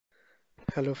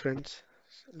Hello friends,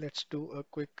 let's do a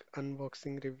quick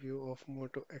unboxing review of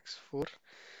Moto X4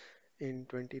 in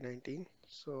 2019.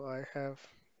 So I have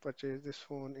purchased this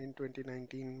phone in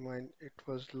 2019 when it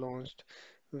was launched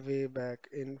way back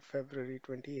in February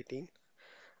 2018,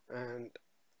 and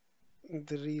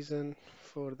the reason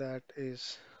for that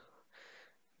is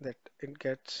that it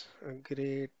gets a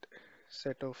great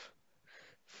set of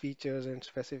features and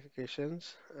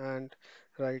specifications, and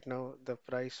right now the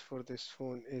price for this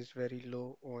phone is very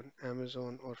low on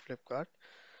Amazon or Flipkart.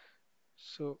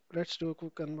 So let's do a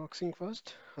quick unboxing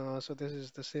first. So this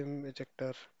is the SIM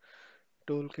ejector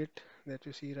toolkit that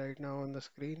you see right now on the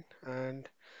screen, and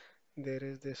there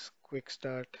is this quick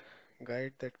start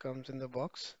guide that comes in the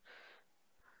box.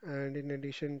 And in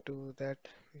addition to that,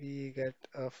 we get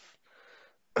a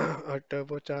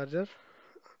turbocharger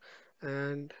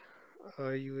and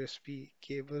a USB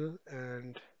cable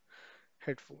and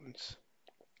headphones.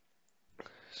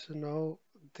 So now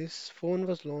this phone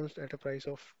was launched at a price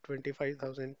of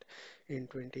 25,000 in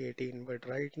 2018, but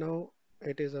right now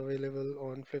it is available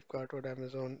on Flipkart or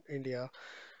Amazon India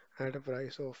at a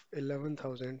price of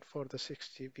 11,000 for the 6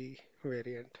 GB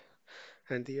variant.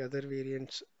 And the other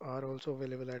variants are also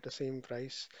available at the same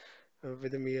price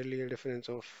with a merely a difference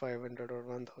of 500 or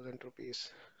 1,000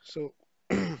 rupees. So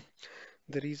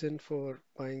the reason for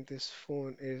buying this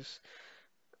phone is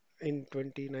in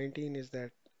 2019 is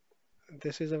that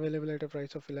this is available at a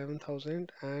price of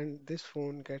 11,000 and this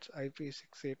phone gets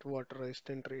IP68 water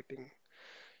resistant rating.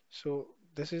 So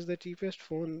this is the cheapest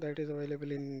phone that is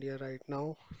available in India right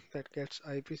now that gets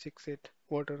IP68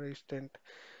 water resistant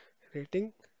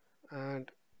rating, and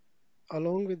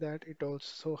along with that it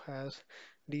also has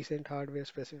decent hardware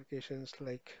specifications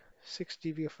like 6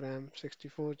 GB of RAM,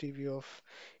 64 GB of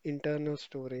internal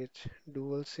storage,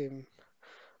 dual SIM.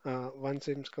 One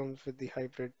SIM comes with the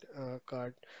hybrid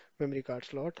memory card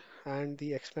slot, and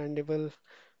the expandable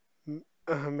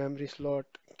memory slot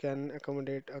can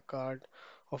accommodate a card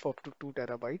of up to 2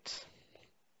 terabytes.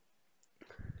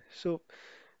 So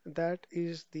that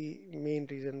is the main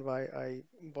reason why I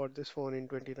bought this phone in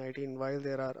 2019, while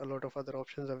there are a lot of other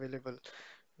options available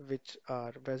which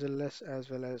are bezel-less as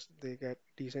well as they get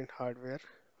decent hardware,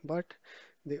 but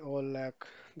they all lack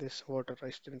this water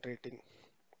resistant rating.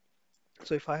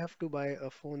 So if I have to buy a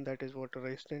phone that is water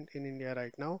resistant in India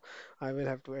right now, I will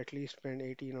have to at least spend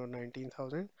 18 or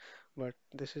 19,000. But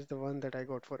this is the one that I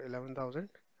got for 11,000,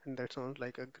 and that sounds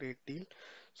like a great deal.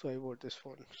 So I bought this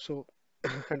phone. So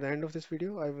at the end of this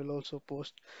video, I will also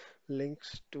post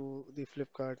links to the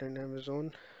Flipkart and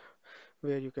Amazon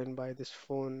where you can buy this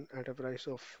phone at a price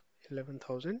of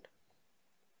 11,000.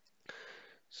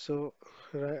 So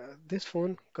this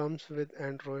phone comes with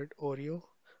Android Oreo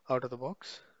out of the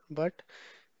box, but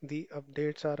the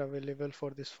updates are available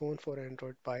for this phone for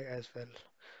Android Pie as well.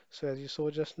 So as you saw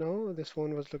just now, this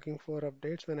phone was looking for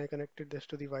updates when I connected this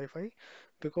to the Wi-Fi.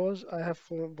 Because I have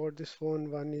bought this phone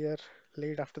 1 year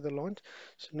late after the launch,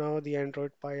 so now the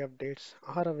Android Pie updates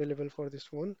are available for this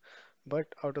phone, but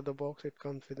out of the box it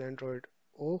comes with Android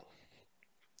O.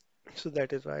 So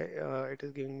that is why it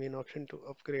is giving me an option to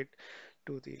upgrade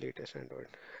to the latest Android.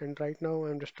 And right now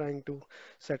I'm just trying to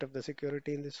set up the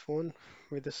security in this phone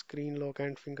with the screen lock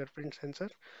and fingerprint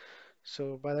sensor.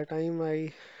 So by the time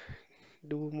I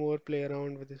do more play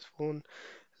around with this phone,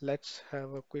 let's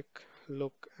have a quick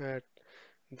look at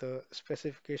the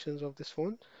specifications of this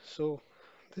phone. So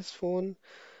this phone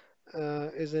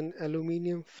is an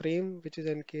aluminum frame which is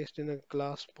encased in a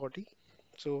glass body.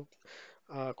 So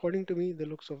according to me, the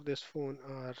looks of this phone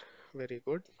are very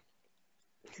good.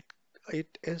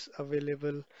 It is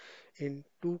available in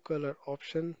two color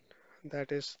option,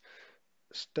 that is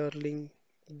sterling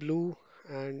blue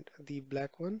and the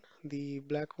black one. The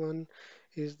black one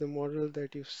is the model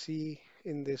that you see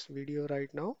in this video right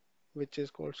now, which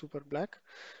is called super black.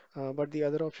 But the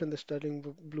other option, the sterling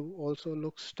blue, also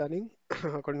looks stunning.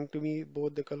 According to me,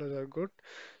 both the colors are good.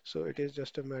 So it is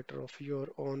just a matter of your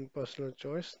own personal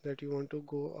choice that you want to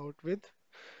go out with.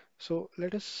 So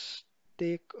let us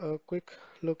take a quick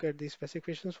look at the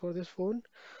specifications for this phone.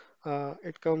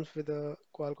 It comes with a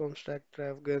Qualcomm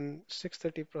Snapdragon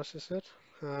 630 processor.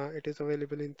 It is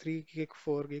available in 3 gig,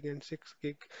 4 gig and 6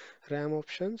 gig RAM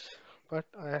options. But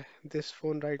this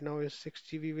phone right now is 6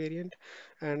 GB variant.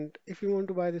 And if you want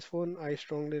to buy this phone, I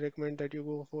strongly recommend that you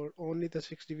go for only the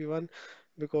 6 GB one,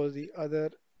 because the other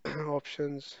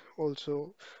options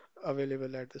also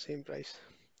available at the same price.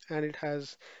 And it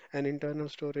has an internal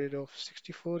storage of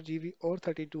 64 GB or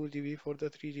 32 GB for the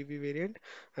 3 GB variant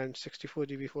and 64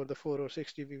 GB for the 4 or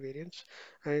 6 GB variants.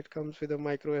 And it comes with a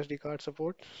microSD card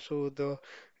support. So the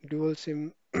dual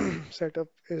SIM setup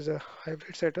is a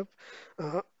hybrid setup.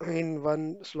 In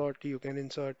one slot you can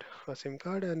insert a SIM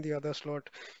card, and the other slot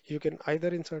you can either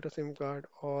insert a SIM card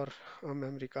or a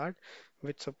memory card,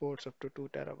 which supports up to 2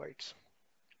 terabytes.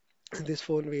 This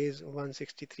phone weighs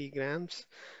 163 grams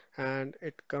and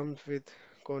it comes with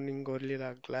Corning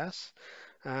Gorilla Glass.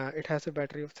 It has a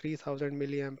battery of 3000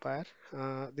 milliampere.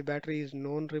 The battery is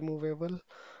non-removable,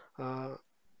 uh,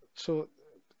 so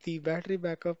the battery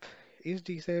backup is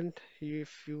decent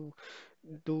if you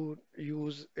do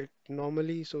use it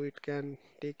normally, so it can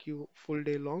take you full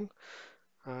day long.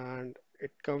 And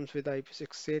it comes with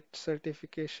IP68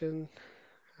 certification,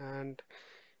 and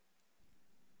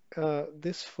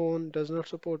this phone does not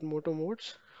support Moto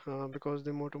modes because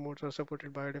the Moto modes are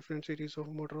supported by a different series of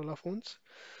Motorola phones.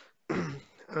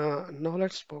 Now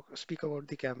let's speak about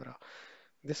the camera.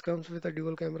 This comes with a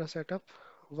dual camera setup.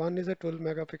 One is a 12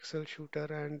 megapixel shooter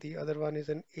and the other one is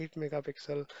an 8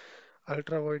 megapixel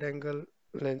ultra wide angle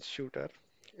lens shooter.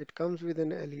 It comes with an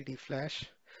LED flash,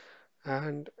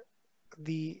 and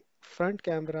the front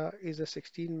camera is a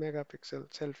 16 megapixel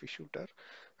selfie shooter,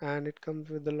 and it comes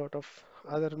with a lot of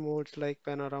other modes like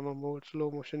panorama mode,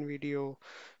 slow motion video,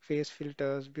 face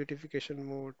filters, beautification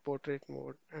mode, portrait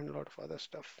mode, and a lot of other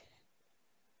stuff.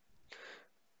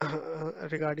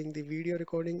 Regarding the video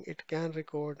recording, it can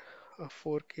record a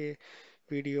 4K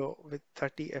video with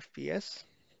 30 FPS.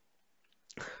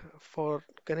 For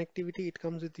connectivity, it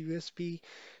comes with USB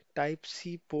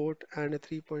Type-C port and a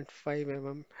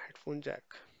 3.5 headphone jack.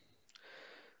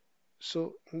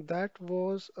 So that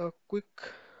was a quick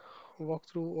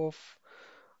walkthrough of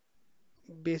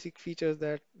basic features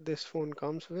that this phone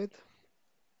comes with.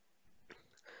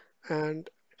 And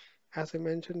as I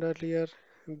mentioned earlier,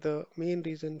 the main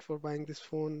reason for buying this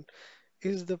phone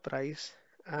is the price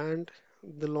and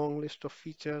the long list of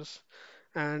features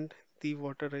and the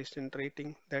water resistant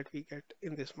rating that we get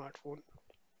in this smartphone.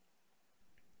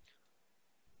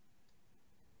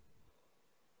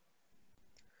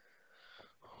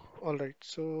 All right,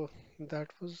 so that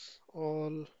was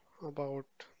all about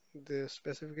the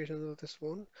specifications of this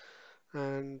phone.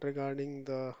 And regarding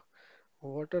the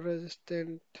water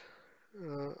resistant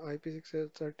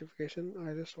IP68 certification,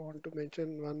 I just want to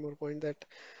mention one more point that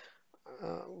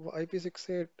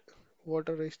IP68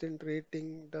 water resistant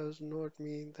rating does not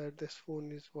mean that this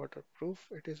phone is waterproof.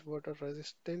 It is water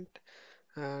resistant,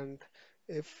 and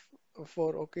if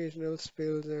for occasional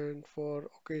spills and for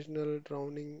occasional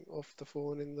drowning of the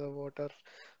phone in the water,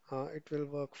 it will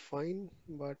work fine.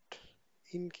 But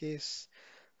in case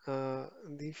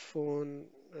the phone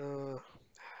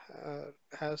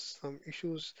has some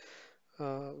issues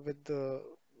with the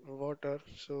water,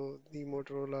 so the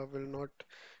Motorola will not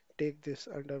take this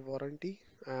under warranty.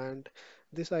 And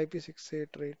this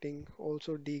IP68 rating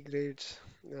also degrades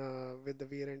with the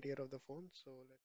wear and tear of the phone. So